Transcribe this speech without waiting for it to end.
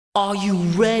Are you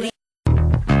ready?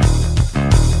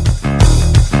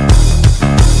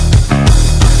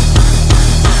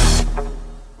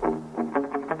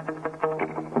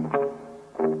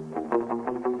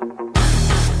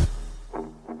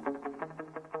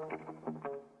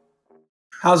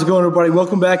 How's it going, everybody?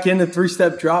 Welcome back into Three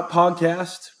Step Drop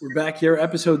Podcast. We're back here,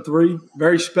 episode 3.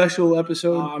 Very special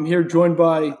episode. I'm here joined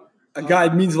by a guy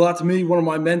that means a lot to me, one of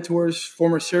my mentors,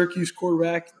 former Syracuse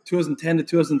quarterback, 2010 to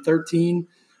 2013.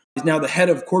 He's now the head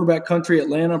of Quarterback Country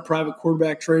Atlanta, private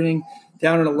quarterback training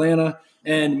down in Atlanta,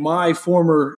 and my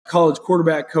former college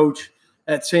quarterback coach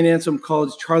at St. Anselm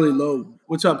College, Charley Loeb.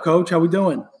 What's up, Coach? How we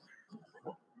doing? Doing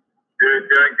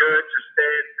good. Just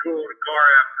staying cool in the car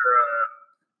after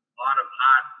a lot of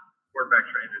hot quarterback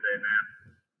training today, man.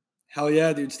 Hell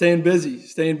yeah, dude.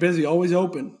 Staying busy, always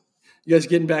open. You guys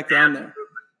getting back down there.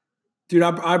 Dude,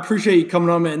 I appreciate you coming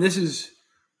on, man. This is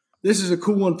a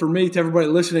cool one for me, to everybody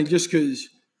listening, just because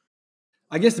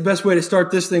I guess the best way to start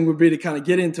this thing would be to kind of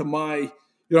get into I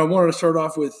wanted to start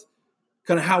off with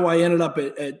kind of how I ended up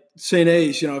at St.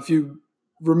 A's. If you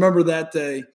remember that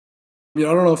day, I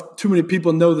don't know if too many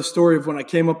people know the story of when I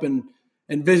came up and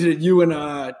visited you and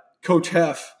Coach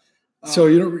Heff. So,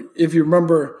 if you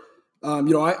remember, I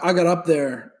got up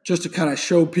there just to kind of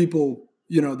show people,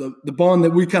 the bond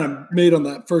that we kind of made on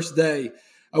that first day.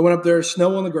 I went up there,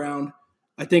 snow on the ground.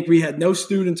 I think we had no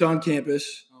students on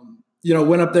campus.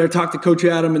 Went up there, talked to Coach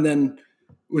Adam, and then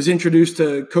was introduced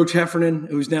to Coach Heffernan,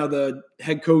 who's now the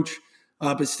head coach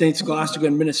up at St. Scholastica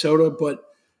in Minnesota. But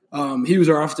he was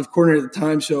our offensive coordinator at the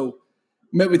time. So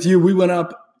met with you. We went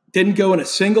up, didn't go in a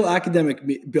single academic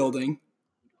building.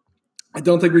 I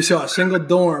don't think we saw a single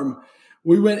dorm.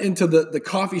 We went into the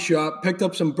coffee shop, picked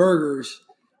up some burgers,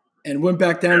 and went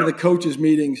back down to the coaches'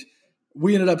 meetings.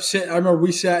 We ended up sitting – I remember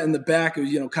we sat in the back. It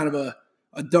was, kind of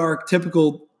a dark,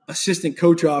 typical assistant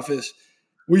coach office.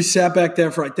 We sat back there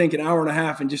for, I think, an hour and a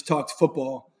half and just talked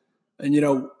football. And,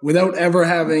 without ever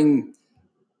having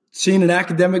seen an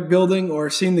academic building or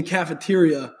seen the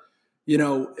cafeteria,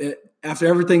 after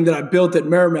everything that I built at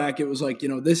Merrimack, it was like,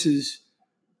 this is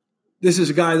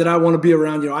a guy that I want to be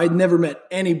around. I'd never met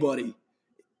anybody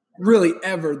really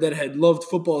ever that had loved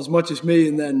football as much as me.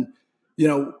 And then,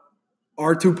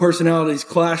 our two personalities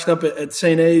clashed up at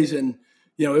St. A's, and,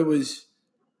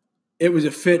 it was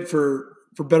a fit for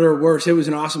better or worse. It was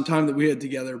an awesome time that we had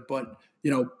together, but,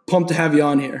 pumped to have you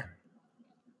on here.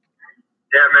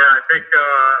 Yeah, man, I think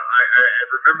I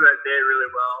remember that day really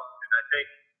well. And I think,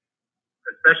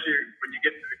 especially when you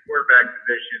get to the quarterback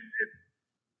position,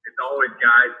 it's always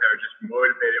guys that are just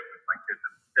motivated with like this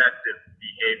obsessive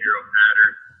behavioral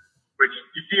pattern, which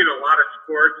you see in a lot of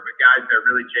sports with guys that are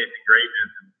really chasing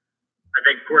greatness. And I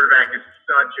think quarterback is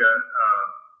such a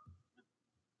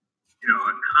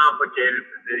complicated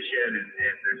position, and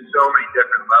there's so many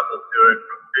different levels to it,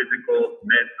 from physical,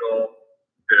 mental,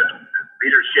 to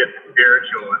leadership,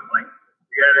 spiritual. And like,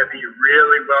 you got to be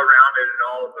really well rounded in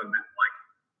all of them. It's like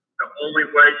the only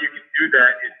way you can do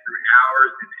that is through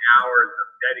hours and hours of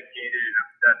dedicated and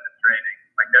obsessive training.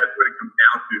 Like, that's what it comes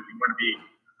down to if you want to be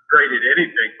great at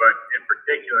anything, but in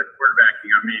particular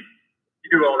quarterbacking. I mean, you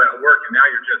do all that work, and now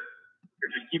you're just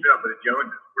keeping up with the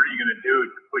Joneses. What are you going to do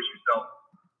to push yourself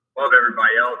above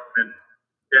everybody else? And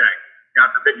yeah, God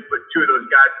forbid you put two of those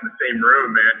guys in the same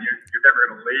room, man. You're never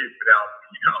going to leave without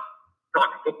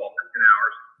talking football for 10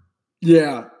 hours.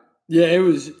 Yeah,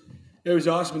 it was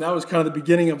awesome. And that was kind of the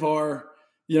beginning of our.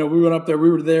 We went up there. We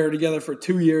were there together for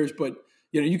 2 years, but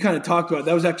you kind of talked about it.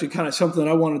 That was actually kind of something that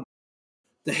I wanted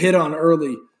to hit on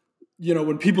early.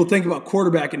 When people think about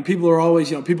quarterback, and people are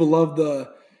always, people love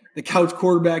the couch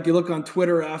quarterback. You look on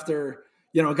Twitter after,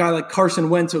 a guy like Carson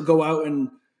Wentz will go out and,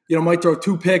 might throw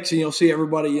 2 picks, and you'll see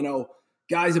everybody,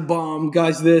 guys a bomb,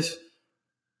 guys this.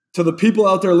 To the people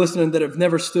out there listening that have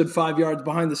never stood 5 yards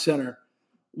behind the center,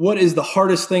 what is the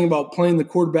hardest thing about playing the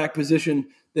quarterback position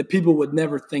that people would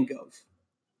never think of?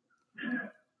 I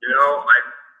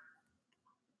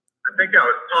think I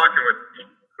was talking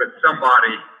with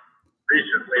somebody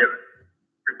recently. We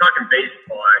were talking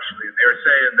baseball, actually. They were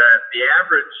saying that the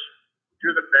average,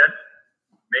 you're the best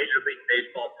Major League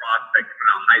Baseball prospect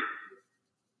coming out of high school,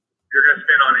 you're going to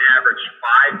spend on average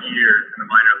 5 years in the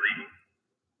minor league.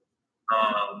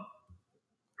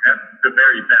 That's the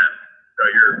very best. So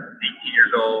you're 18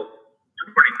 years old to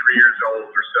 23 years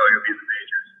old or so, you'll be in the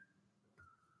majors.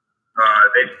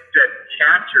 They said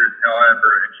catchers, however,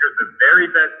 if you're the very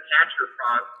best catcher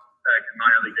prospect in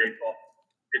minor league baseball,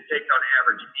 it takes on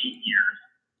average 8 years.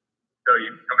 So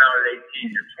you come out at 18,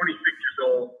 you're 26 years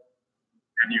old,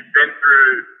 and you've been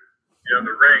through,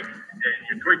 the ranks, and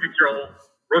you're 26-year-old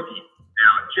rookie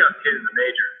now, just hitting the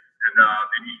majors,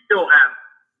 and you still have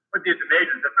But it's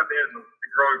amazing. That's not the end of the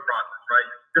growing process, right?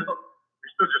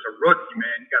 You're still just a rookie,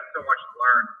 man. You got so much to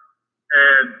learn.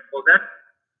 And well,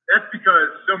 that's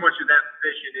because so much of that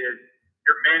position is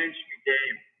you're managing a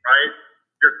game, right?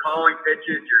 You're calling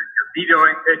pitches, you're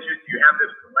vetoing pitches. You have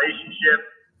this relationship,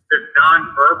 this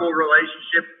nonverbal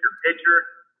relationship with your pitcher,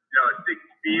 6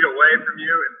 feet away from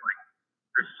you, and like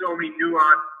there's so many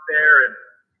nuances there. And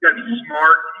you got to be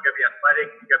smart, you got to be athletic,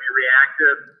 you got to be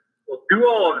reactive. Well, do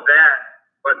all of that,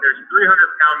 but there's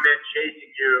 300-pound men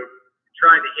chasing you,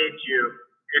 trying to hit you,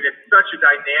 and it's such a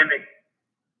dynamic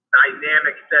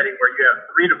setting where you have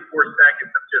 3 to 4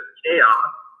 seconds of just chaos,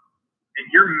 and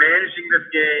you're managing this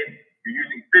game. You're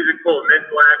using physical and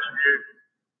mental attributes,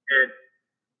 and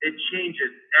it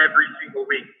changes every single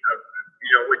week,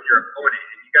 with your opponent.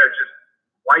 And you got to just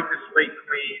wipe the slate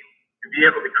clean and be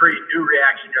able to create new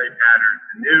reactionary patterns,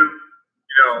 and new,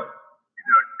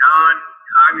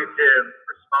 non-cognitive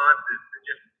responses to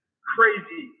just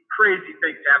crazy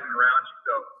things happening around you.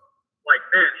 So, like,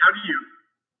 man, how do you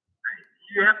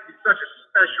have to be such a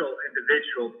special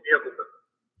individual to be able to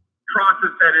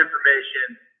process that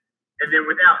information, and then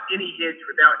without any hitch,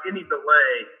 without any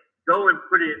delay, go and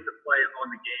put it into play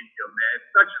on the game field, man. It's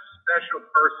such a special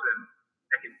person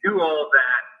that can do all of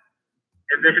that.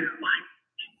 And then,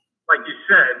 like you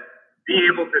said, be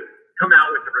able to come out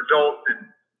with the results and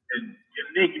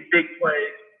making big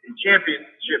plays and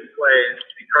championship plays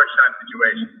in crunch time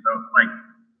situations. So,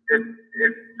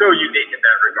 it's so unique in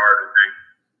that regard, I think.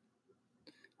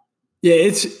 Yeah,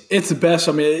 it's the best.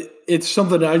 I mean, it's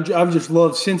something that I've just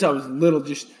loved since I was little.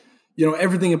 Just,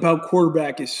 everything about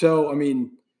quarterback is so, I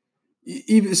mean,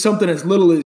 even something as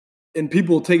little as, and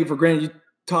people take it for granted, you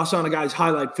toss on a guy's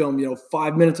highlight film,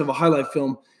 5 minutes of a highlight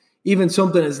film, even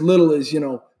something as little as,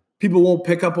 people won't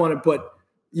pick up on it, but,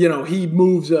 he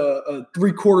moves a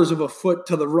 3/4 of a foot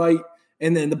to the right,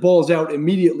 and then the ball's out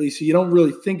immediately. So you don't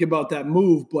really think about that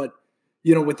move, but,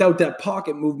 without that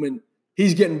pocket movement,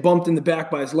 he's getting bumped in the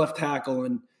back by his left tackle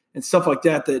and stuff like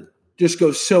that just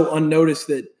goes so unnoticed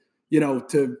that,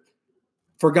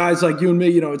 for guys like you and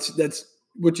me, that's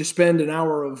what you spend an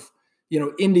hour of,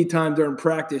 indie time during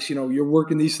practice. You're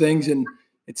working these things, and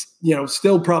it's,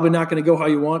 still probably not going to go how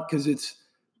you want because it's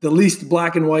the least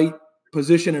black and white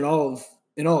position in all of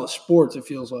sports, it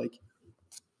feels like.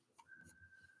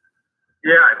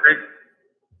 Yeah, I think,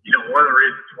 one of the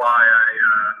reasons why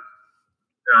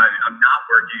I'm not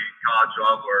working in college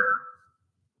level or,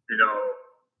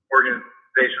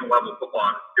 organizational level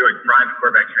football. I'm doing private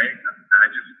quarterback training.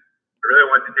 I really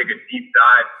want to take a deep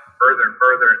dive further and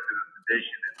further into the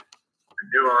position and the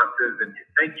nuances. And you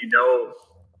think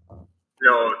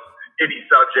any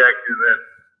subject, and then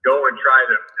go and try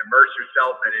to immerse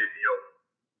yourself in it,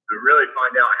 to really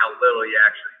find out how little you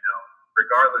actually know,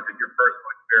 regardless of your personal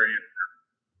experience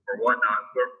or whatnot.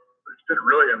 So it's been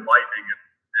really enlightening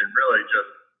and really just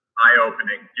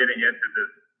eye-opening getting into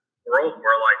this world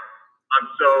where, like,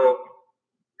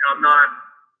 I'm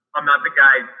not the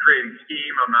guy creating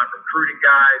scheme. I'm not recruiting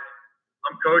guys.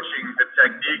 I'm coaching the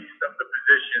techniques of the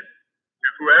position to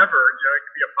whoever. It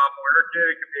could be a Pop Warner kid.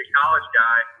 It could be a college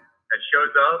guy that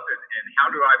shows up. And how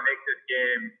do I make this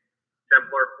game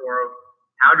simpler for him?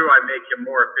 How do I make him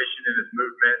more efficient in his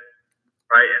movement?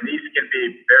 Right? And these can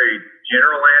be very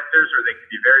general answers, or they can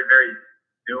be very, very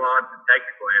nuanced and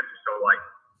technical answers. So, like,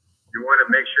 you want to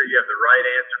make sure you have the right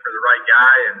answer for the right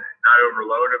guy and not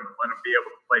overload him and let him be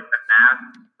able to play fast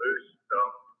and loose. So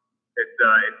it's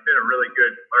been a really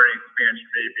good learning experience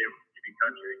for me to be able to keep in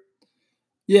country.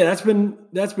 Yeah,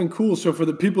 that's been cool. So for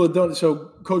the people that don't,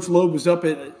 so Coach Loeb was up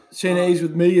at St. A's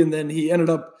with me, and then he ended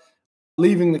up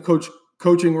leaving the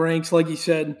coaching ranks, like he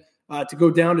said, to go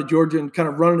down to Georgia and kind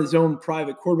of running his own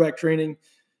private quarterback training.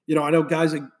 I know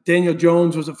guys like Daniel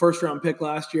Jones was a first-round pick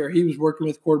last year. He was working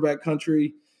with Quarterback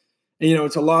Country. And,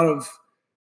 it's a lot of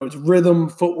it's rhythm,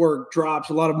 footwork, drops,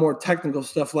 a lot of more technical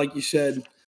stuff, like you said.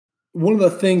 One of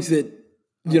the things that,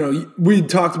 we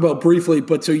talked about briefly,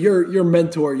 but so your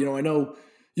mentor, I know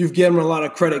you've given him a lot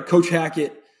of credit, Coach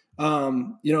Hackett,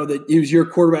 that he was your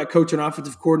quarterback coach and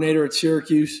offensive coordinator at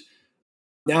Syracuse.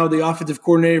 Now the offensive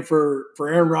coordinator for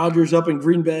Aaron Rodgers up in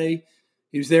Green Bay.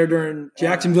 He was there during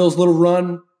Jacksonville's little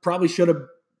run, probably should have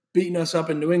beaten us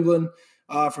up in New England.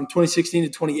 From 2016 to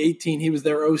 2018, he was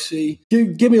their OC.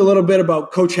 Give me a little bit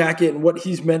about Coach Hackett and what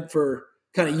he's meant for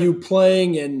kind of you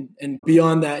playing and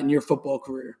beyond that in your football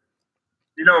career.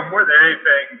 More than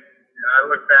anything,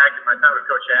 I look back at my time with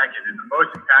Coach Hackett, and the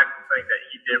most impactful thing that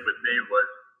he did with me was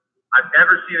I've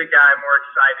never seen a guy more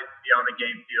excited to be on the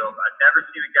game field. I've never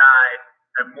seen a guy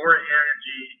have more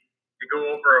energy to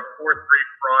go over a 4-3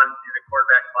 front in the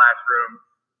quarterback classroom.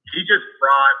 He just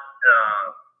brought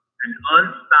an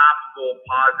unstoppable unstoppable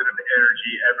positive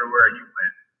energy everywhere you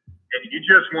went. And you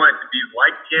just wanted to be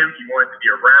like him. You wanted to be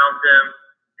around him.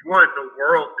 You wanted the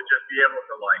world to just be able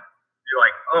to be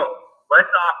like, oh,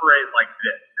 let's operate like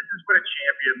this. This is what a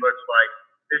champion looks like.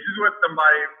 This is what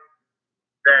somebody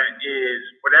that is,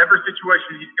 whatever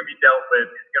situation he's going to be dealt with,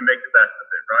 is going to make the best of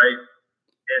it, right?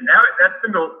 And that's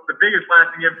been the biggest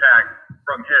lasting impact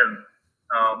from him,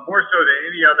 more so than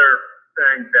any other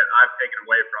thing that I've taken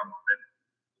away from him.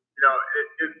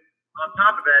 And, on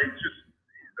top of that, he's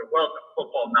a wealth of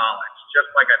football knowledge, just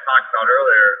like I talked about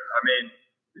earlier. I mean,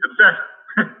 he's obsessive.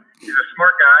 He's a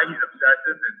smart guy. He's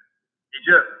obsessive, and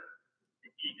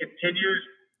he continues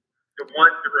to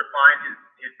want to refine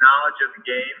his knowledge of the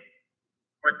game,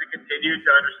 wants to continue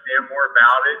to understand more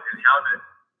about it, and how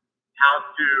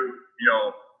to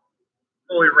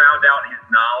fully round out his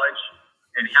knowledge,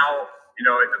 and how,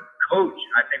 as a coach,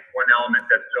 I think one element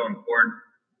that's so important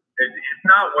is it's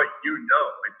not what you know,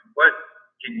 it's what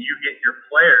can you get your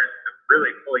players to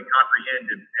really fully comprehend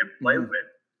and play with.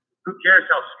 Who cares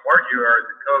how smart you are as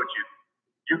a coach if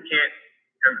you can't,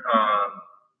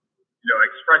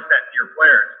 express that to your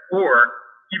players, or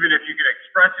even if you can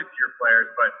express it to your players,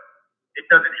 but it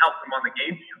doesn't help them on the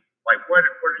game field. Like, what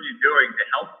are you doing to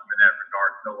help them in that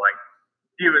regard? So,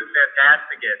 he was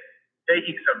fantastic at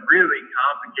taking some really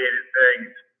complicated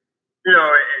things,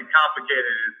 and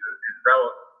complicated is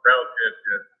relative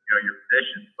to, your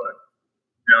positions. But,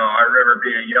 I remember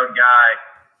being a young guy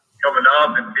coming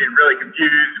up and being really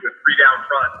confused with 3 down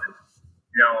front. And,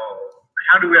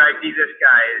 how do I see this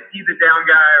guy? Is he the down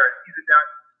guy or is he the down?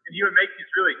 And he would make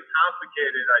these really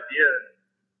complicated ideas,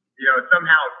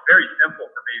 somehow very simple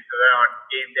for me. So then on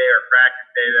game day or practice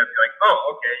day, they'd be like,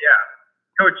 oh, okay, yeah,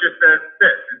 coach just says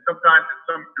this. And sometimes it's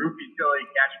some goofy, silly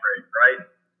catchphrase, right?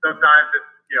 Sometimes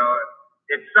it's,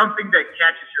 it's something that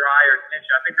catches your eye or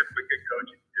attention. I think that's what good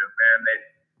coaches do, man.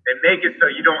 They make it so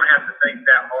you don't have to think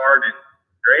that hard, and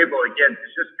you're able, again, to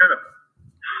just kind of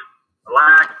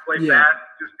relax, play fast,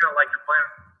 just kind of like you're playing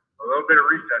a little bit of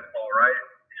recess ball, right?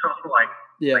 Just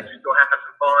go have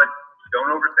some fun. Don't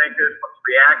overthink this. Let's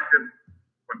react to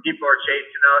when people are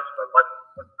chasing us, but let's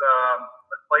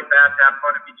play fast, have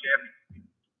fun, and be champions.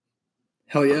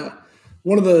 Hell yeah!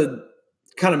 One of the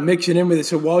kind of mixing in with it.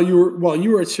 So while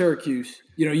you were at Syracuse,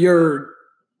 you're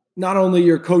not only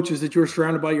your coaches that you were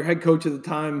surrounded by, your head coach at the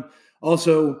time,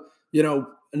 also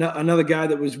another guy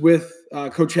that was with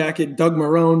Coach Hackett, Doug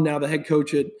Marrone, now the head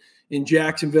coach in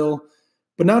Jacksonville.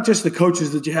 But not just the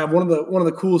coaches that you have. One of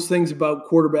the coolest things about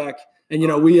quarterback.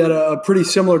 And, we had a pretty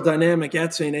similar dynamic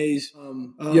at St. A's,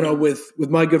 with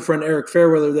my good friend Eric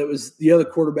Fairweather, that was the other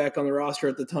quarterback on the roster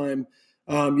at the time.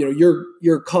 Your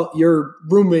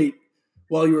roommate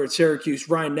while you were at Syracuse,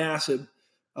 Ryan Nassib,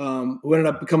 who ended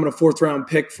up becoming a 4th-round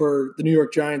pick for the New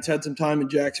York Giants, had some time in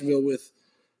Jacksonville with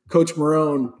Coach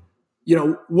Marrone.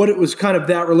 What it was kind of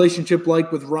that relationship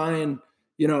like with Ryan,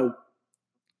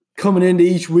 coming into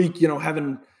each week,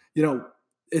 having,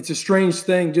 it's a strange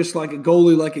thing, just like a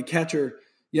goalie, like a catcher,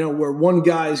 where one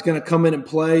guy is going to come in and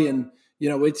play, and,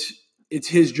 it's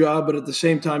his job. But at the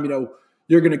same time,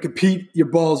 you're going to compete your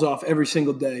balls off every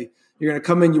single day. You're going to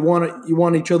come in, you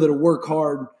want each other to work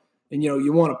hard, and,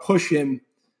 you want to push him.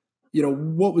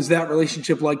 What was that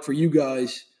relationship like for you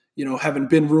guys, having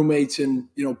been roommates and,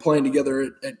 playing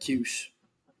together at Cuse?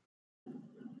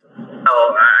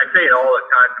 I say it all the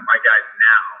time to my guys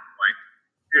now.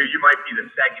 You might be the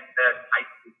second best high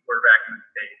school quarterback in the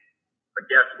state, but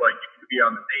guess what? You could be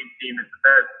on the same team as the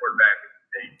best quarterback in the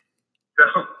state. So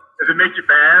does it make you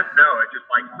bad? No. It's just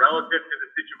relative to the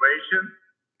situation,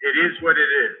 it is what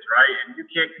it is, right? And you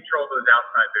can't control those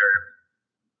outside variables.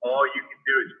 All you can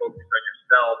do is focus on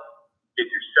yourself,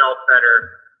 get yourself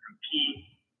better,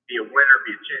 compete, be a winner,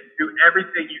 be a champion. Do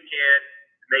everything you can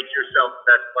to make yourself the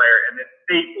best player, and then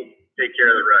fate will take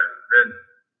care of the rest. And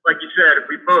like you said,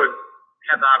 if we both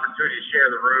have the opportunity to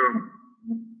share the room,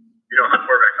 on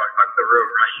quarterback talking about the room,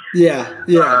 right? Yeah.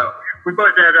 We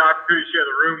both had the opportunity to share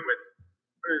the room with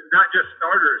not just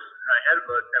starters ahead of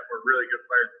us that were really good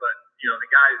players, but the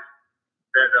guys,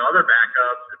 the other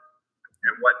backups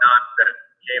and whatnot that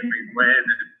came and went,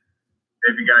 and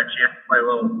maybe got a chance to play a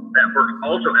little that were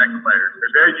also excellent players.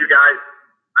 There's very few guys,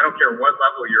 I don't care what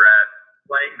level you're at,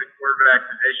 playing the quarterback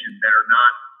position that are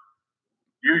not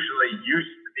usually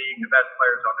used to being the best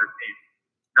players on their team,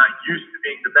 not used to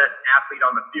being the best athlete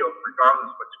on the field, regardless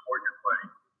of what sport you're playing.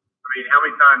 I mean, how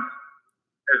many times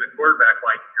as a quarterback,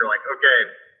 you're like, okay,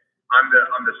 I'm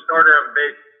the starter,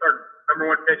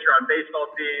 number 1 pitcher on baseball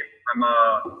team. I'm a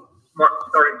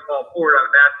starting small forward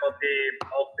on a basketball team,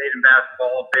 all-state in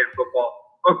basketball, all-state in football.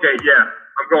 Okay, yeah,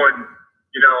 I'm going,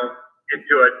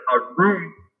 into a room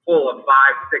full of 5,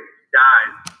 6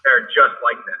 guys that are just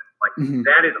like that. Like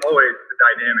that is always the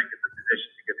dynamic of the position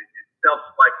because it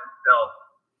self-selects itself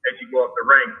as you go up the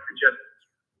ranks. It just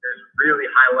this really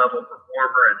high level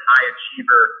performer and high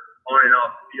achiever on and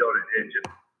off the field.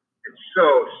 It's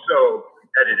so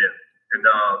competitive. And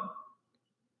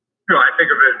I think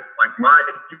of it like my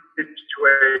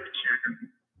situation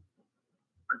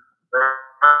with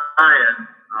Ryan,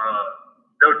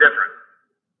 no different.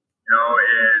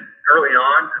 And early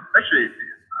on, especially,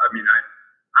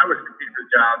 I was competing for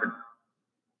the job as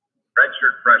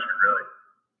redshirt freshman, really.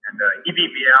 And he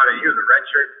beat me out, and he was a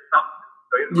redshirt sophomore.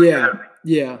 So he was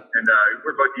yeah. And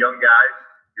we're both young guys,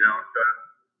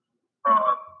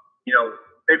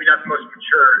 maybe not the most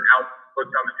mature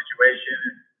outlook on the situation.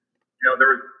 And,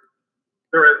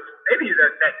 there was maybe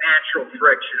that natural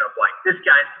friction of like, this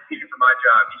guy's competing for my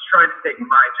job. He's trying to take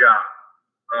my job.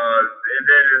 And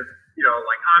then,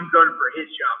 like I'm gunning for his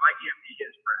job. I can't be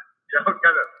his friend.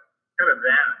 Kind of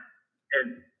that.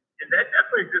 And that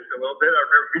definitely exists a little bit. I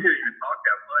remember we didn't even talk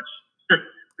that much.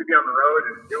 We'd be on the road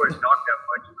and we wouldn't talk that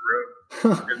much in the room.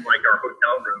 In like our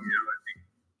hotel room, it'd be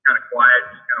kind of quiet,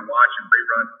 just kind of watching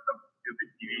reruns of some stupid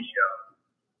TV show,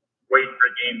 waiting for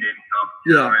the game day to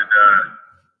come.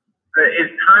 And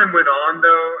as time went on,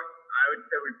 though, I would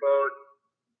say we both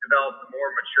developed a more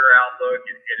mature outlook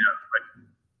and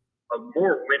a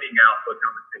more winning outlook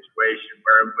on the situation,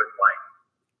 where it was like,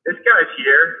 this guy's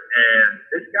here, and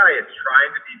this guy is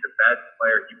trying to be the best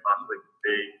player he possibly can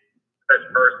be, the best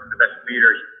person, the best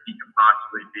leader he can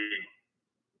possibly be.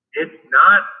 It's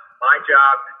not my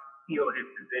job to steal his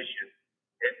position.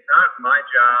 It's not my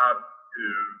job to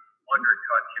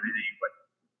undercut him in any way.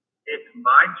 It's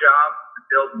my job to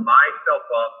build myself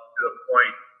up to the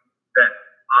point that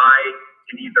I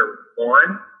can either,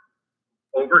 one,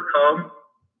 overcome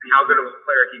how good of a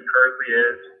player he currently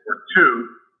is, or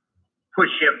two, push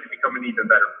him to become an even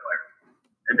better player.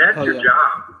 And that's your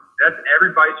job. That's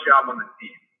everybody's job on the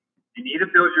team. You need to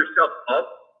build yourself up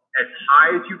as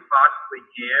high as you possibly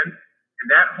can, and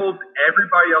that holds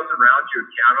everybody else around you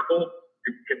accountable to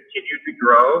continue to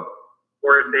grow.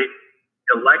 Or if they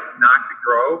elect not to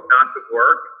grow, not to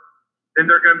work, then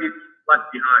they're going to be left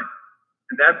behind.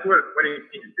 And that's what winning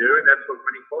teams do, and that's what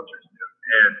winning cultures do.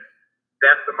 And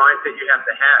that's the mindset you have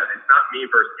to have. It's not me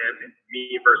versus him, it's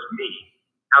me versus me.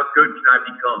 How good can I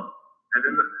become? And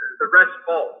then the rest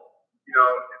falls,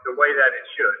 the way that it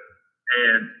should.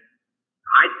 And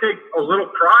I take a little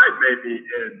pride maybe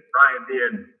in Ryan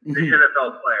being the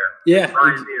NFL player,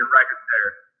 Ryan being a record player,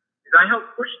 because I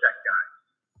helped push that guy.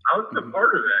 I was a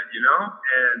part of that,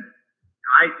 and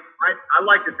I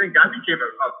like to think I became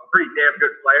a pretty damn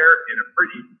good player and a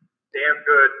pretty damn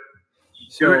good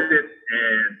student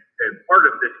and part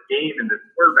of this game and this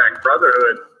quarterback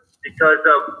brotherhood because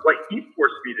of what he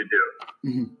forced me to do,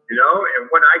 and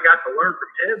when I got to learn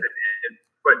from him,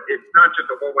 but it's not just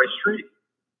a one-way street.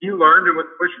 He learned and was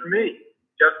pushed for me,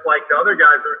 just like the other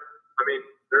guys are.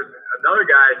 There's another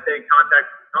guy I stay in contact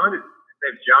with a ton. His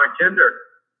name's John Kinder,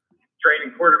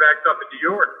 training quarterbacks up in New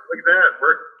York. Look at that.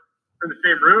 We're in the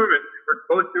same room and we're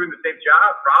both doing the same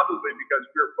job, probably because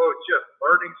we were both just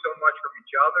learning so much from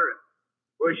each other and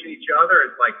pushing each other.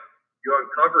 It's like you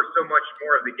uncover so much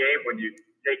more of the game when you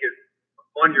take it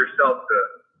upon yourself to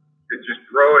just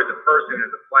grow as a person, as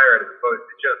a player, as opposed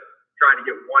to just trying to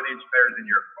get 1 inch better than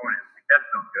your opponent. That's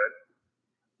no good.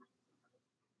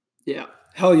 Yeah.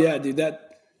 Hell yeah, dude.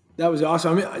 That was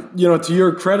awesome. To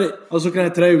your credit, I was looking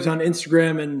at today, it was on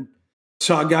Instagram and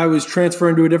saw a guy was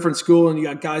transferring to a different school, and you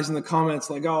got guys in the comments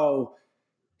like, oh,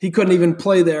 he couldn't even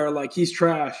play there. Like, he's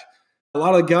trash. A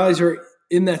lot of guys are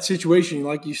in that situation,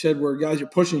 like you said, where guys are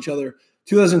pushing each other.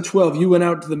 2012, you went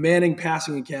out to the Manning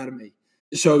Passing Academy.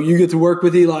 So you get to work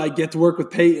with Eli, get to work with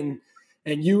Peyton,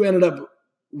 and you ended up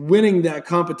winning that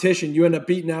competition. You ended up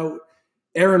beating out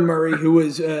Aaron Murray, who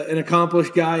was an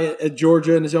accomplished guy at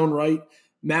Georgia in his own right,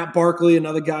 Matt Barkley,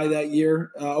 another guy that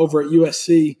year over at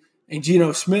USC, and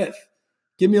Geno Smith.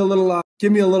 Give me a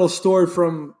little story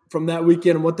from that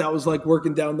weekend and what that was like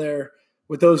working down there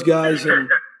with those guys and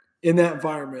in that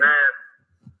environment.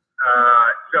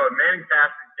 So Manning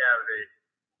Passing Academy,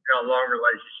 got a long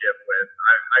relationship with.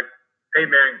 Peyton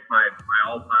Manning's my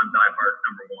all-time diehard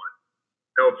number one.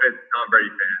 No offense, Tom Brady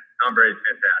fan. Tom Brady's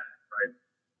fantastic, right?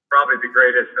 Probably the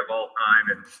greatest of all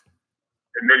time, and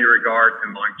in many regards,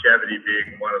 and longevity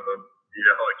being one of them.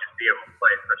 Just being able to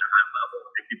play at such a high level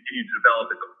and continue to develop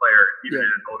as a player, even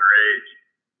at an older age.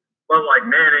 But like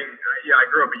Manning, I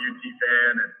grew up a UT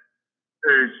fan, and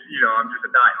I'm just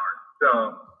a diehard. So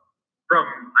from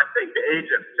I think the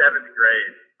age of 7th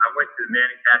grade, I went to the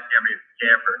Manning Passing Academy as a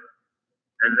camper,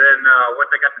 and then once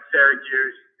I got to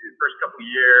Syracuse, the first couple of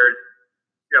years,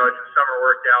 it's the summer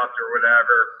workouts or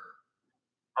whatever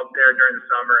up there during the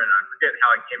summer, and I forget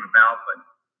how it came about, but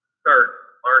start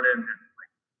learning and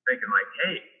thinking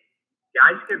hey,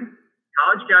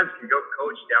 college guys can go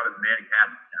coach down at the Manning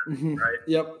Passing Academy, right?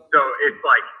 Yep. So it's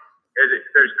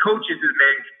there's coaches at the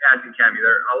Manning Passing Academy.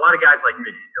 There are a lot of guys like me.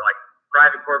 They're like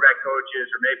private quarterback coaches,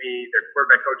 or maybe they're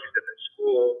quarterback coaches at the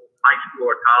school, high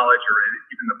school or college, or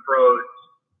even the pros.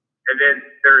 And then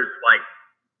there's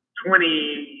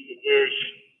 20-ish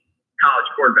college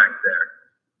quarterbacks there.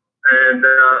 And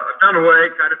I found a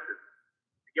way kind of to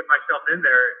get myself in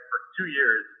there for 2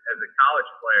 years as a college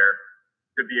player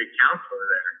to be a counselor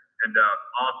there. And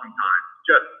awesome time.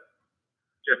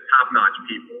 Just top-notch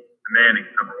people. The Manning,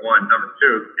 number one. Number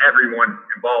two, everyone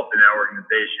involved in that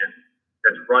organization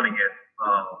that's running it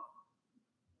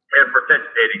and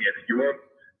participating in it. You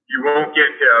won't get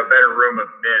to a better room of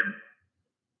men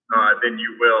than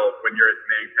you will when you're at the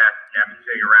Manning Passing Academy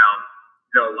sitting around,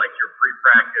 your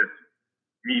pre-practice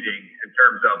meeting in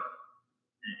terms of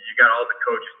you got all the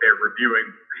coaches there reviewing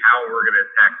how we're going to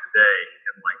attack today,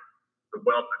 and the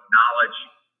wealth of knowledge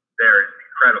there is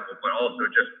incredible, but also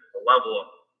just the level of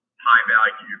high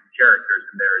value characters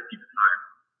in there is even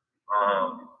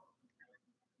higher.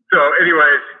 So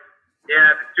anyways,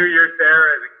 the 2 years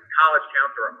there as a college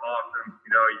counselor are awesome.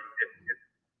 It's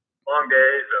long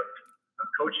days of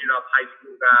coaching up high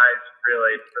school guys,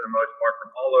 really, for the most part, from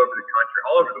all over the country,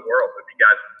 all over the world, with you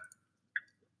guys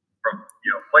from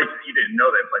places you didn't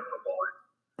know they played football in.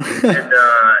 And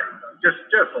just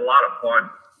a lot of fun.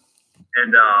 And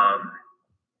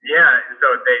so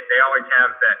they always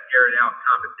have that aired out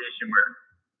competition where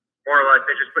more or less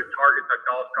they just put targets on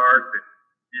golf carts, and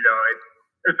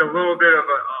it's a little bit of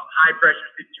a high pressure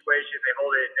situation. They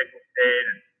hold it at Nickel State,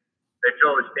 and they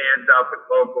fill the stands up with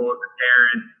locals and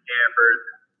parents and campers.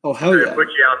 Oh, hell yeah. They put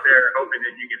you out there hoping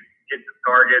that you can hit some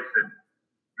targets and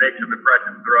make some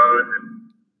impressive throws.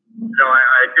 And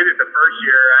I did it the first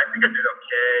year. I think I did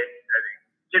okay. I think a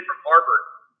kid from Harvard,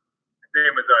 his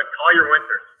name was Collier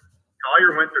Winters.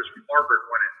 Collier Winters from Harvard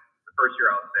won it the first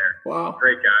year I was there. Wow.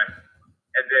 Great guy.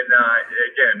 And then,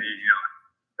 again,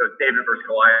 so David versus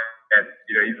Goliath.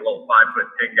 He's a little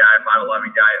 5'10" guy,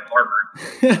 5'11" guy at Harvard.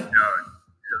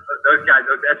 Those guys,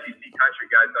 those SEC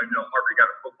country guys, don't even know Harvard got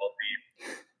a football team.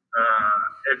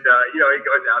 He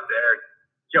goes out there,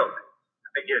 kills it. I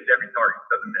think he hits every target,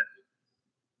 doesn't miss.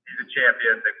 He's a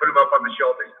champion. They put him up on the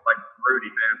shoulders like Rudy,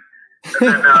 man.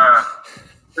 And then,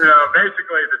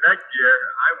 basically the next year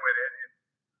I went in, and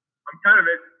I'm kind of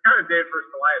David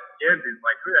versus Goliath again. Dude,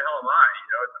 who the hell am I?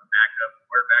 It's a backup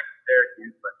quarterback in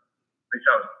Syracuse, but at least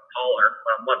I was taller.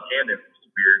 But I'm left-handed, which is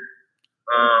weird.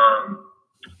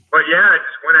 But yeah, I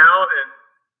just went out and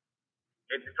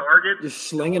hit the target. Just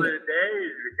slinging it. Day,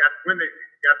 you got to win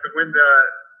the.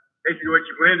 Basically, what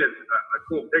you win is a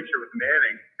cool picture with the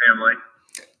Manning family.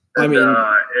 And,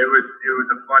 it was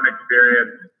a fun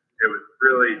experience. It was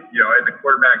really, as a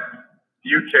quarterback, do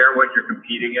you care what you're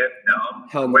competing in? No.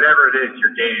 Hell no. Whatever it is,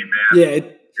 your game, man. Yeah.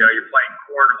 You're playing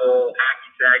cornhole,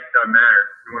 hacky sack, doesn't matter.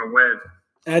 You want to win.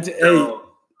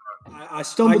 I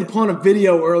stumbled upon a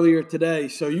video earlier today.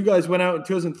 So you guys went out in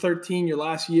 2013, your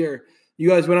last year. You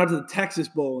guys went out to the Texas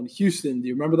Bowl in Houston. Do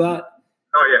you remember that?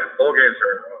 Oh, yeah. Bowl games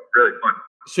are really fun.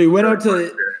 So you went out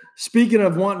to – speaking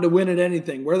of wanting to win at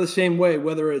anything, we're the same way,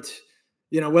 whether it's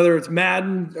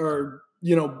Madden or,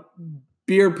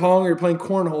 beer pong or you're playing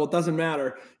cornhole, it doesn't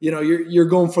matter. You're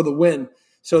going for the win.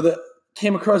 So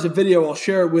came across a video. I'll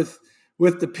share it with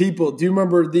the people. Do you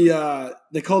remember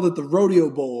they called it the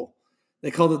Rodeo Bowl? They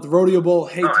called it the Rodeo Bowl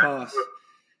hay toss.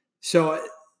 So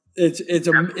it's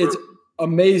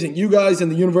amazing. You guys in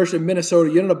the University of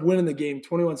Minnesota, you ended up winning the game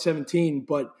 21-17,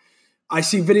 but I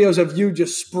see videos of you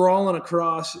just sprawling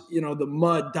across, the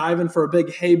mud, diving for a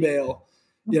big hay bale.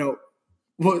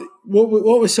 What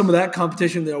was some of that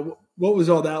competition there? What was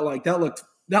all that like? That looked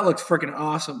freaking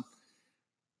awesome.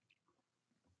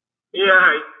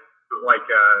 Yeah,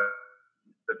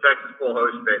 the Texas Bowl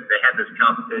host, they had this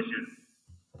competition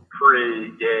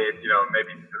pre-game,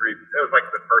 maybe three. It was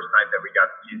the first night that we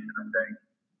got to Houston, I think.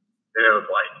 And it was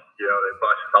they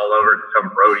busted all over to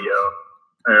some rodeo,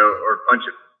 or a bunch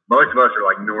of. Most of us are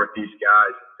Northeast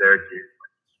guys in Syracuse.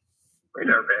 We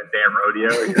never been a damn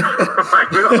rodeo. We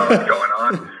don't know what's going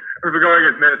on. We're going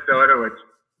against Minnesota, which,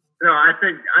 I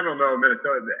don't know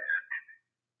Minnesota.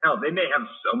 Hell, they may have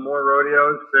some more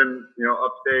rodeos than,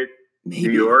 upstate maybe.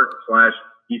 New York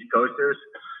 / East Coasters.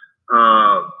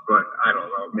 But I don't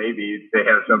know. Maybe they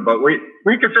have some. But we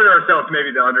consider ourselves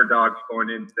maybe the underdogs going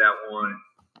into that one.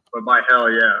 But by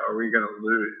hell, yeah, are we going to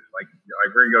lose?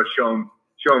 We're going to go show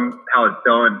them how it's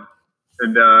done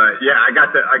And I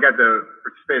got to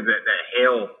participate in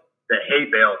the hay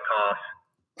bale toss.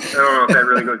 I don't know if that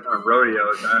really goes on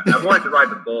rodeos. I wanted to ride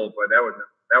the bull, but that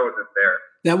wasn't there.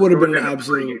 That would have been an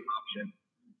absolute option.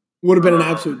 Would have been an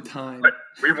absolute time. But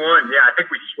we won. Yeah, I think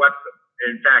we swept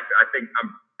them. In fact, I'm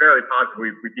fairly positive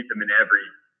we beat them in every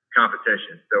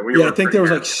competition. So I think there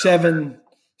was like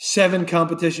seven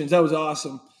competitions. That was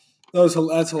awesome. That's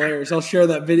hilarious. I'll share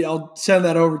that video. I'll send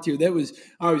that over to you.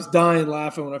 I was dying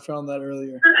laughing when I found that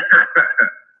earlier.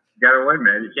 You gotta win,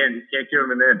 man. You can't give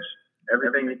them an inch.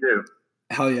 Everything you do.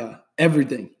 Hell yeah,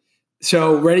 everything.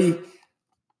 So ready?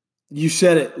 You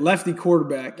said it. Lefty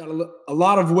quarterback. A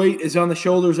lot of weight is on the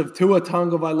shoulders of Tua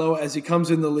Tagovailoa as he comes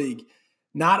in the league,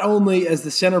 not only as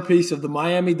the centerpiece of the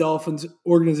Miami Dolphins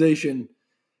organization,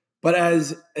 but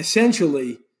as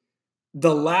essentially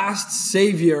the last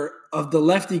savior of the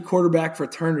lefty quarterback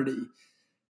fraternity.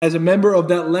 As a member of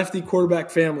that lefty quarterback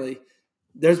family,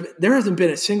 there hasn't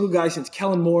been a single guy since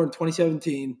Kellen Moore in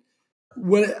 2017.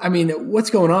 What's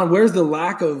going on? Where's the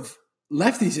lack of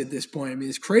lefties at this point? I mean,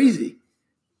 it's crazy.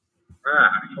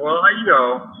 Well, you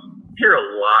hear a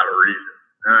lot of reasons.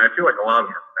 I feel like a lot of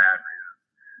them are bad reasons.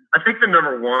 I think the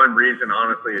number one reason,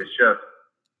 honestly, is just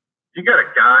you got a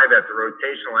guy that's a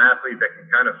rotational athlete that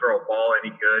can kind of throw a ball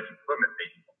any good. You put him in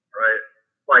baseball, right?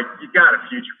 Like, you got a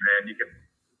future, man. You can,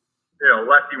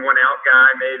 lefty one out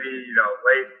guy, maybe,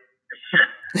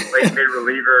 late mid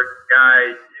reliever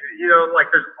guy. Like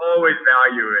there's always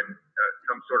value in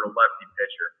some sort of lefty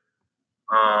pitcher.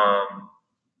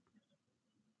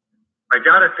 I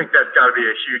gotta think that's got to be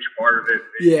a huge part of it.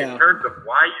 In terms of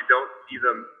why you don't see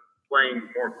them playing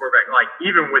more quarterback. Like,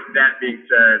 even with that being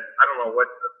said, I don't know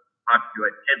what's the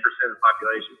population, 10% of the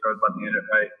population throws left-handed,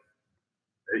 right?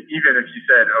 Even if you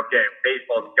said, okay,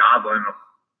 baseball's gobbling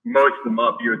most of them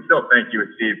up, you would still think you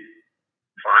would see 5%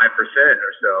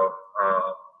 or so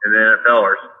in the NFL,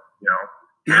 or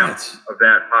half of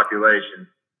that population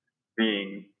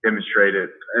being demonstrated.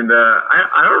 And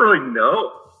I don't really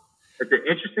know. It's an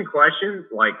interesting question.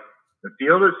 Like, the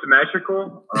field is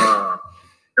symmetrical. I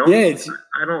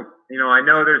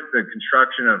know there's the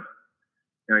construction of,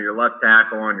 your left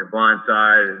tackle on your blind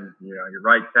side, and, your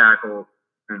right tackle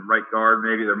and right guard,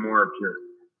 maybe they're more of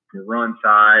your run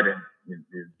side, and your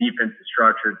defense is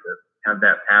structured to have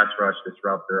that pass rush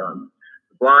disruptor on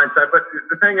the blind side. But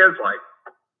the thing is, like,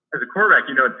 as a quarterback,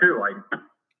 too, like,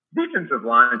 defensive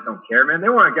lines don't care, man. They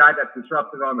want a guy that's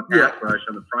disruptive on the pass rush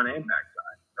on the front and back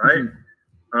side, right?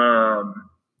 Mm-hmm.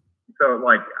 So,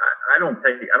 like, I don't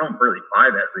really buy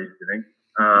that reasoning.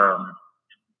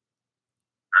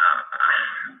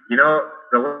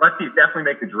 The lefties definitely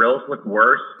make the drills look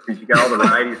worse because you got all the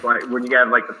righties, like when you got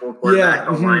like the full quarterbacks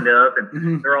all lined up,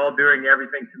 and they're all doing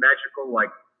everything symmetrical, like,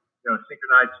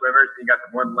 synchronized swimmers. And you got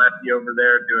the one lefty over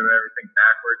there doing everything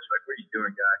backwards. Like, what are you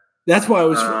doing, guy? That's why it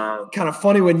was kind of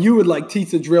funny when you would like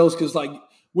teach the drills, because like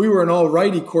we were an all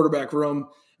righty quarterback room,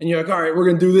 and you're like, all right, we're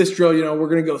going to do this drill. We're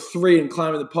going to go 3 and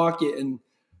climb in the pocket, and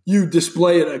you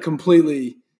display it a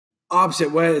completely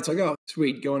opposite way. It's like, oh,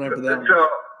 sweet, going after that. So,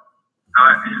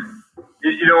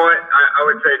 you know what? I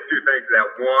would say two things to that.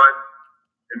 One,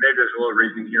 and maybe there's a little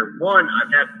reason here. One,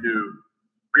 I've had to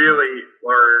really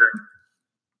learn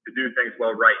to do things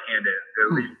well right-handed,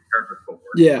 at least in terms of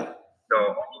footwork. Yeah. So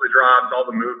all the drops, all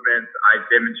the movements, I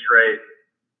demonstrate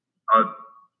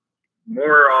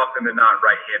more often than not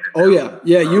right-handed. Oh yeah,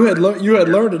 yeah. You had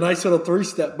learned a nice little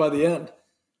 3-step by the end.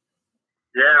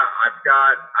 Yeah,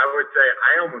 I would say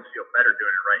I almost feel better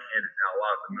doing it right-handed now. A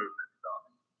lot of the movement stuff.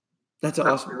 That's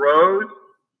awesome. The throws,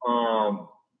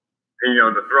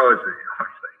 the throws,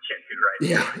 obviously I can't do right.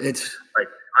 Yeah, it's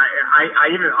like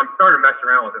I'm starting to mess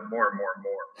around with it more and more and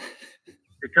more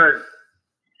because.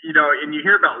 And you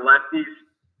hear about lefties,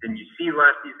 and you see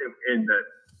lefties in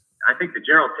I think the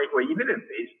general takeaway, even in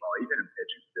baseball, even in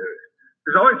pitchers too,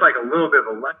 there's always like a little bit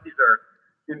of a lefties are,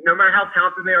 no matter how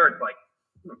talented they are, it's like,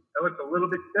 that looks a little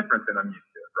bit different than I'm used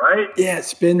to, right? Yeah, it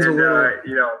spins a little.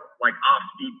 Like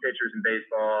off-speed pitchers in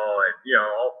baseball, and,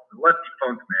 all the lefty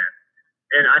funk, man.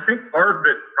 And I think part of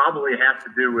it probably has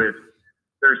to do with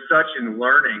there's such a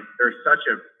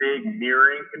big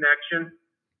mirroring connection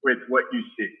with what you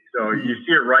see. So you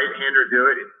see a right-hander do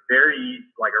it. It's very easy,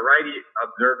 like a righty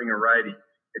observing a righty.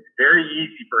 It's very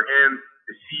easy for him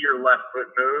to see your left foot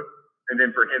move, and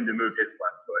then for him to move his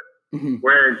left foot. Mm-hmm.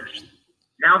 Whereas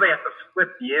now they have to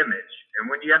flip the image.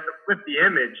 And when you have to flip the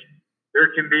image,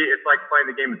 it's like playing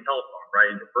the game of telephone,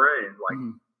 right? In your brain. Like,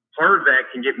 part of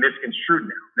that can get misconstrued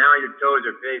now. Now your toes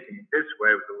are facing this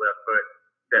way with the left foot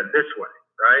instead of this way,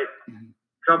 right? Mm-hmm.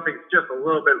 Something's just a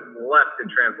little bit left in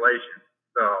translation.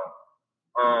 So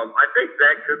I think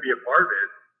that could be a part of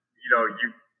it.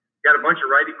 got a bunch of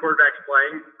righty quarterbacks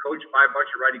playing, coached by a bunch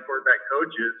of righty quarterback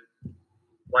coaches.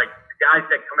 Like the guys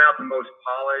that come out the most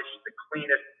polished, the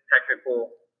cleanest technical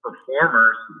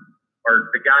performers are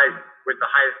the guys with the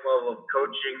highest level of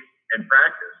coaching and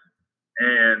practice.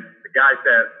 And the guys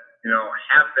that,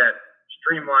 have that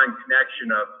streamlined connection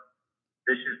of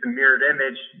this is the mirrored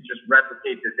image, just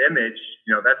replicate this image,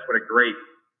 that's what a great,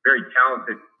 very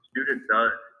talented student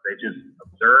does. They just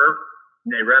observe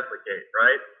and they replicate,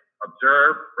 right?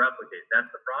 Observe, replicate. That's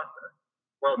the process.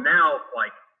 Well, now,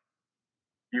 like,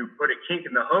 you put a kink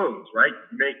in the hose, right?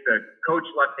 You make the coach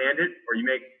left-handed or you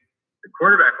make the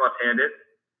quarterback left-handed.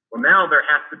 Well, now there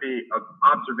has to be an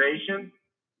observation,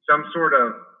 some sort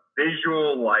of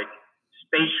visual, like,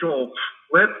 spatial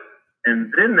flip, and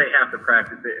then they have to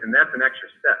practice it, and that's an extra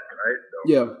step, right? So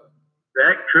yeah.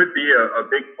 That could be a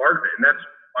big part of it, and that's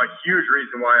a huge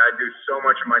reason why I do so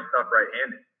much of my stuff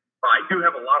right-handed. But I do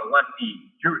have a lot of lefty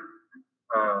youth,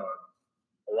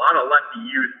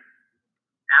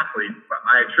 athletes, but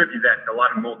I attribute that to a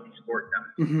lot of multi-sport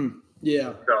guys. Mm-hmm.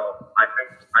 Yeah. So I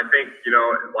think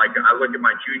like I look at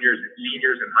my juniors and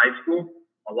seniors in high school,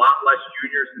 a lot less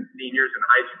juniors and seniors in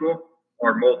high school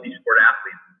are multi-sport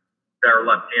athletes that are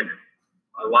left-handed.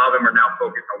 A lot of them are now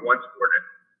focused on one sport,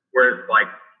 whereas like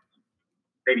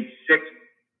maybe 6th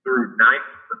through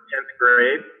 9th or 10th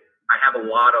grade, I have a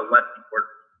lot of lefty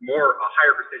quarterbacks, a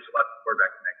higher percentage of lefty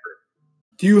quarterbacks in that group.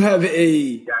 Do you have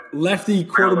a lefty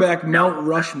quarterback Mount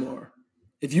Rushmore?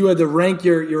 If you had to rank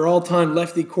your all-time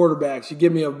lefty quarterbacks, you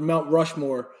give me a Mount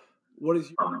Rushmore. What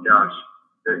is? Oh my gosh,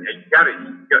 you got to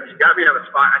be on the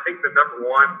spot. I think the number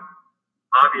one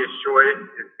obvious choice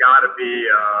has got to be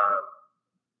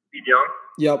Steve Young.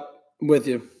 Yep, I'm with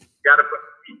you. Got to put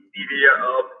Stevie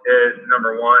up as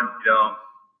number one.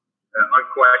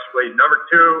 Unquestionably. Number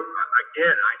two,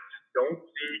 again, I just don't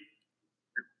see.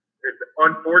 It's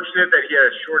unfortunate that he had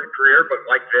a shortened career, but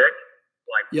like Vic,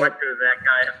 what could that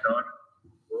guy have done?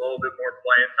 A little bit more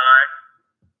playing time.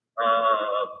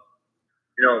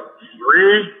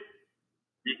 Three,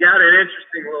 you got an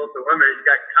interesting little dilemma. You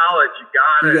got college. You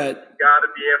got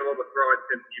to be able to throw it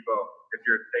Tim Tebow if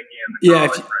you're thinking in the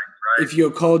college ranks, right? If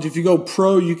you go college, if you go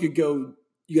pro, you could go.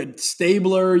 You got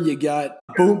Stabler. You got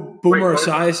Boomer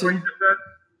Esiason.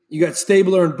 You got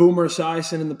Stabler and Boomer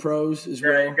Esiason in the pros as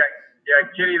well. You got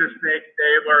Kitty the Snake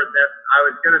Stabler. I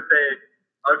was gonna say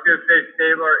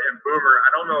Stabler and Boomer. I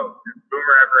don't know if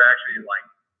Boomer ever actually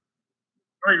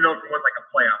I don't even know if he won a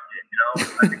playoff game.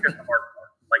 I think that's the hard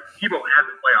part. Tebow has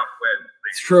a playoff win.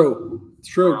 It's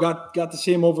true. Got to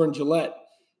see him over in Gillette.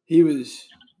 He's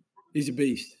a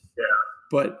beast. Yeah.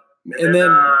 But and then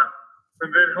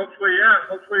hopefully,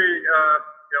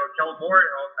 Kellen Moore.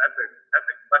 That's a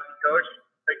lefty coach.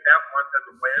 Take that one as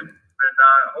a win, and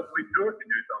hopefully Tua can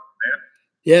do something, man.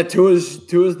 Yeah,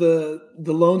 Tua's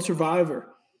the lone survivor.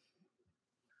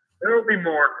 There will be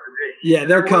more. Yeah,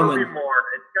 they're coming. There will be more.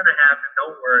 It's going to happen.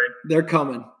 Don't worry. They're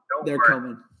coming.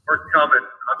 Coming. We're coming.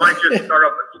 I might just start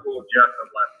up a school just of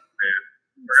lefties, man.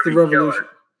 It's the revolution.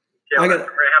 We're going to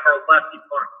have our lefty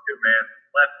punk too, man.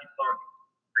 Lefty punk.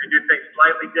 We're going to do things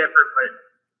slightly different, but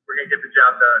we're going to get the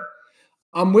job done.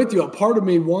 I'm with you. A part of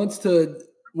me wants to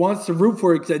root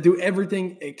for it because I do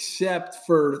everything except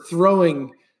for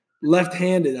throwing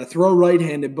left-handed. I throw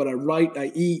right-handed, but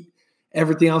I eat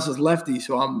everything else is lefty.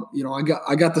 So I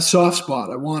got the soft spot.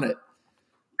 I want it.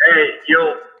 Hey,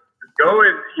 you'll go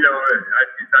and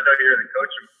I know you're the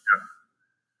coach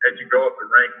as you go up in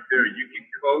rank too. You can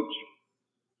coach,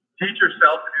 teach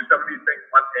yourself to do some of these things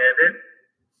left-handed.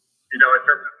 In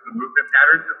terms of the movement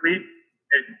patterns at least.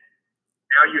 And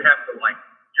now you have to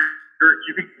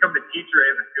you become the teacher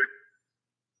and the student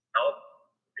yourself,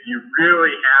 and you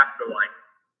really have to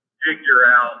figure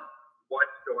out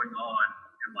what's going on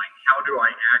and how do I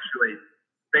actually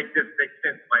make this make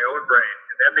sense in my own brain,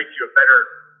 and that makes you a better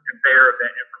conveyor of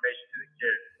that information to the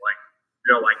kids.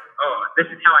 This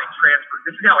is how I transfer.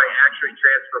 This is how I actually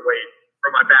transfer weight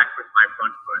from my back foot to my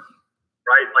front foot,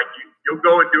 right? You'll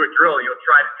go and do a drill, and you'll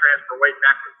try to transfer weight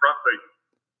back to the front foot.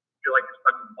 You feel like you're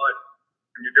stuck in the mud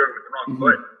when you're doing it with the wrong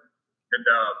foot. And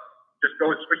just go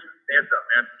and switch the stance up,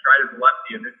 man. Try it as a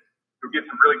lefty, and then you'll get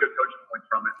some really good coaching points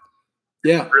from it.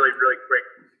 Yeah. Really, really quick.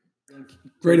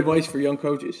 Great advice for young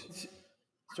coaches.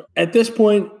 So at this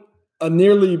point, a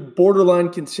nearly borderline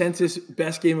consensus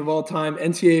best game of all time,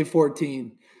 NCAA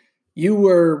 14. You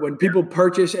were, when people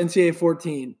purchased NCAA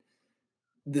 14,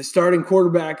 the starting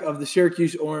quarterback of the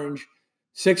Syracuse Orange,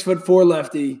 6'4"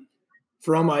 lefty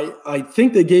from, I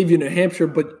think they gave you New Hampshire,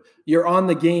 but you're on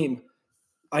the game.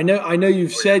 I know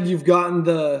you've said you got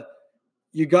the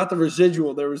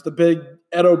residual. There was the big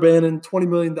Ed O'Bannon $20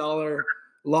 million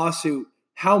lawsuit.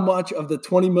 how much of the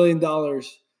 $20 million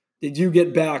did you get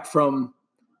back from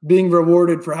being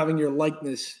rewarded for having your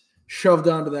likeness shoved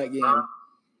onto that game?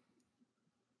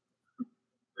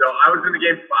 So I was in the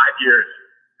game 5 years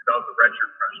because I was a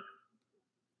redshirt freshman.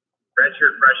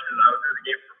 I was in the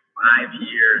game for 5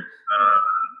 years.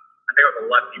 I think I was a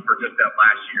lefty for just that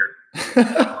last year.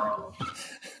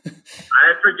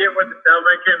 I forget what the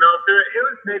settlement came out to. It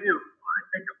was maybe, I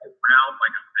think, around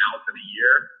like $1,000 a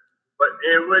year. But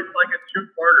it was like a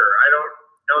two-parter. I don't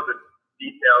know the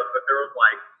details, but there was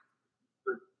like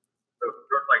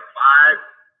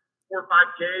 4 or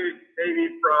 5K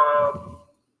maybe from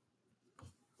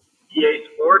EA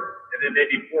Sports, and then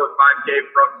maybe 4 or 5K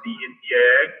from the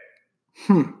NCAA.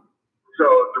 So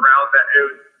it's around that. It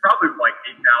was probably like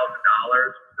 $8,000 or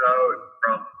so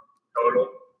from total.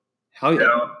 Hell yeah! You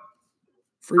know,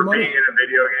 free for money. being in a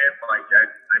video game, like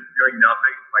I'm doing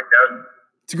nothing like that.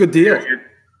 It's a good deal.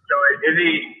 So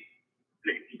any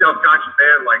self-conscious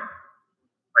man, like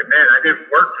man, I didn't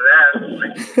work for that.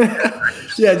 Like,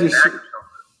 yeah, just like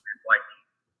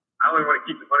I only want to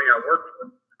keep the money I work for.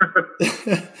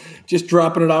 Just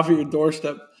dropping it off at your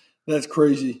doorstep. That's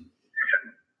crazy.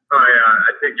 Yeah. Oh yeah,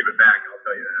 I did give it back. I'll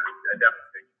tell you that. I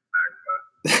definitely take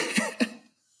it back.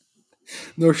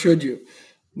 But Nor should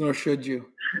you.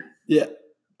 Yeah,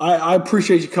 I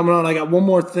appreciate you coming on. I got one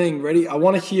more thing. Ready? I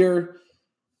want to hear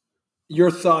your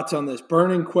thoughts on this.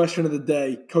 Burning question of the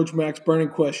day. Coach Max, burning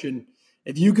question.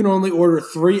 If you can only order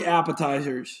 3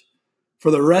 appetizers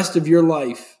for the rest of your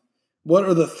life, what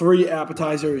are the 3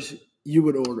 appetizers you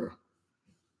would order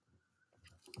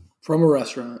from a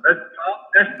restaurant? That's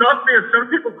tough because some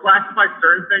people classify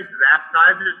certain things as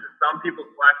appetizers and some people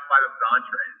classify them as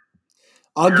entrees.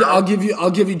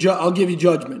 I'll give you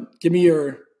judgment. Give me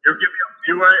your.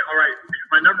 All right.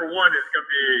 My number one is going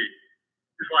to be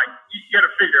just like you got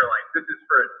to figure like this is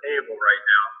for a table right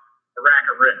now, a rack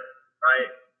of ribs, right?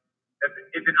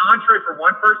 It's an entree for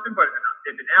one person, but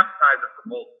it's an appetizer for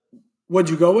multiple. What'd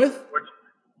you go with? A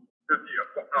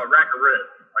rack of ribs,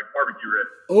 like barbecue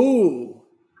ribs. Oh,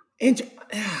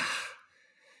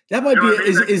 that might be.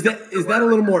 Is that a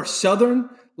little more southern?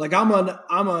 Like I'm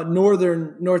a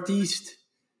northeast.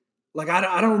 Like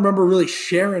I don't remember really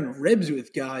sharing ribs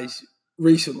with guys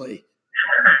recently.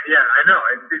 Yeah, I know.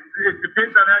 It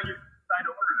depends on how you decide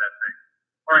to order that thing.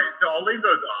 All right, so I'll leave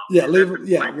those off. Yeah,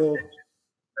 well,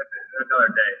 that's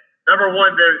another day. Number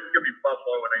one, there's gonna be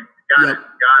buffalo wings. You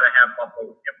gotta have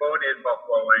buffalo. Bone-in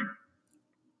buffalo wings.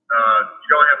 You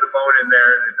don't have the bone in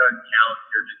there, it doesn't count.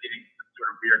 You're just eating some sort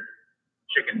of weird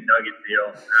chicken nugget deal.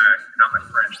 Not my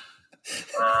friend.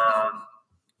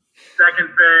 Second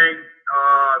thing,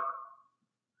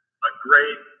 a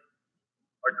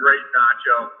great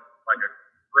nacho, like a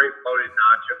great loaded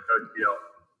nacho deal.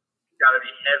 It's got to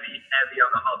be heavy on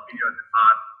the jalapenos and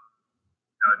hot.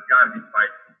 It's got to be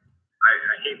spicy.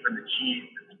 I hate when the cheese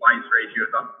and spice ratio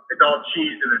is up. It's all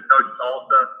cheese and there's no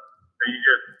salsa. So you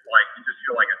just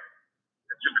feel like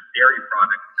it's just a dairy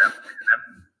product at that point. And that's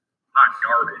hot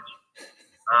garbage.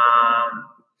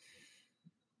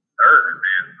 Third,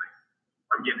 man,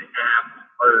 I'm getting half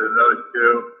other than those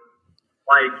two.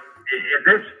 Like,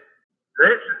 this is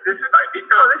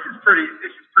pretty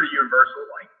universal.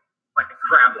 Like a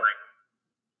crab leg.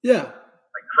 Yeah.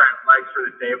 Like crab legs for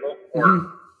the table, or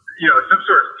some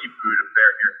sort of seafood affair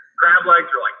here. Crab legs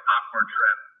are like popcorn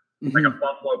shrimp, like a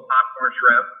buffalo popcorn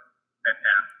shrimp.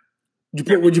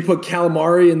 Fantastic. Would you put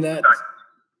calamari in that?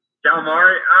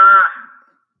 Calamari, I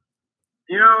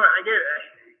get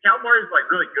calamari is like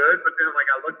really good, but then like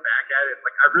I look back at it,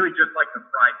 like I really just like the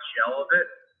fried shell of it.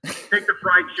 Take the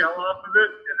fried shell off of it,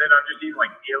 and then I'm just eating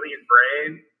like alien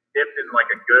brain dipped in like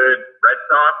a good red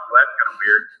sauce. So that's kind of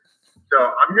weird. So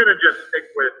I'm gonna just stick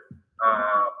with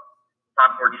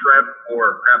popcorn shrimp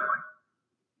or crab leg.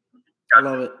 I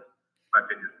love it. My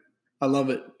opinion. I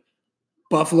love it.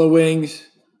 Buffalo wings,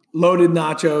 loaded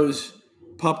nachos,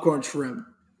 popcorn shrimp.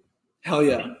 Hell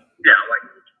yeah. Yeah,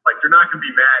 like you're not gonna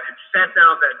be mad if you sat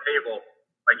down at that table,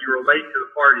 like you were late to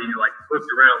the party, you like flipped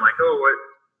around, like, oh, what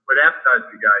appetizer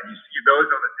you got? You see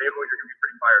those on the table, you're gonna be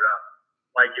pretty fired up.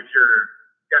 Like if you're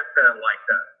got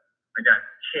I got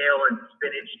kale and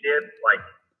spinach dip, like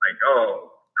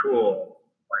oh, cool.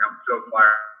 Like I'm so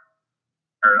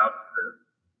fired up for this.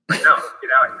 Like no, let's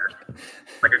get out of here.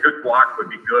 Like a good guac would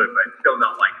be good, but it's still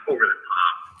not like over the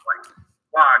top. Like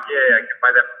guac, yeah, I can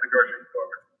buy that from the grocery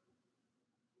store.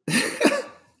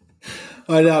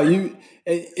 I know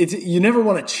you never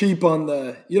want to cheap on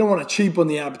you don't want to cheap on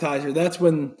the appetizer. That's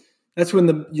when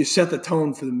you set the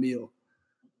tone for the meal.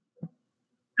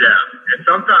 Yeah, and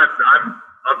sometimes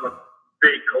I'm a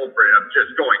big culprit. I'm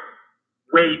just going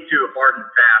way too hard and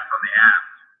fast on the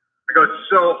apps. I go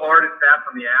so hard and fast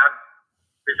on the abs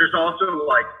because there's also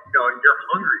like, you're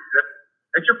hungry.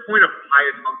 That's your point of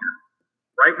highest hunger,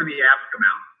 right when the abs come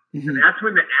out. Mm-hmm. And that's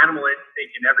when the animal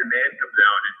instinct in every man comes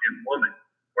out and woman,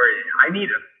 where I need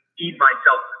to feed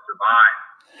myself to survive.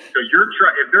 So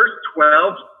if there's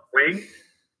 12 wings,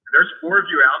 and there's 4 of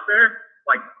you out there,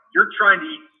 like you're trying to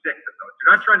eat 6 of those.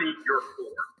 You're not trying to eat your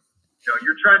 4.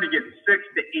 You're trying to get 6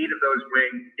 to 8 of those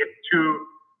wings, get to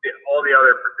all the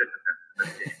other participants in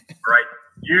this game, right?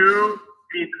 You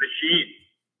feed the machine.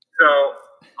 So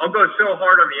I'll go so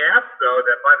hard on the abs though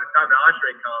that by the time the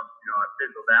entree comes, I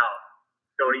fizzled out.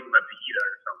 Don't eat my fajita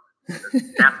or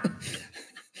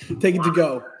something. Take it to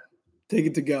go. Take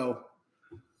it to go.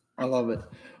 I love it.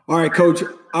 All right, Coach,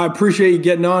 I appreciate you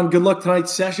getting on. Good luck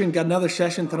tonight's session. Got another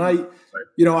session tonight.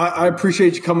 I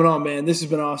appreciate you coming on, man. This has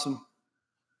been awesome.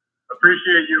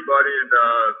 Appreciate you, buddy, and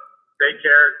take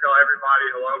care. Tell everybody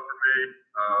hello from me in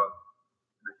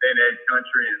the St. A's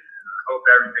country, and I hope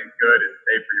everything's good and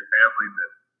safe for your family.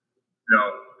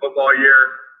 That football year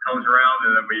comes around,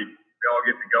 and then we all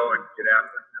get to go and get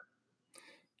after it.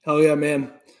 Hell yeah,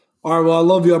 man. All right, well, I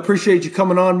love you. I appreciate you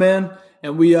coming on, man.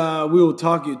 And we will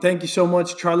talk to you. Thank you so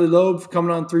much, Charley Loeb, for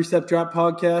coming on 3-Step Drop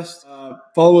Podcast.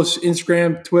 Follow us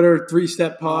Instagram, Twitter,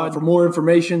 3-Step Pod. For more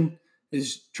information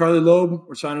is Charley Loeb.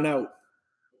 We're signing out.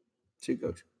 See you,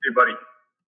 Coach. See you, buddy.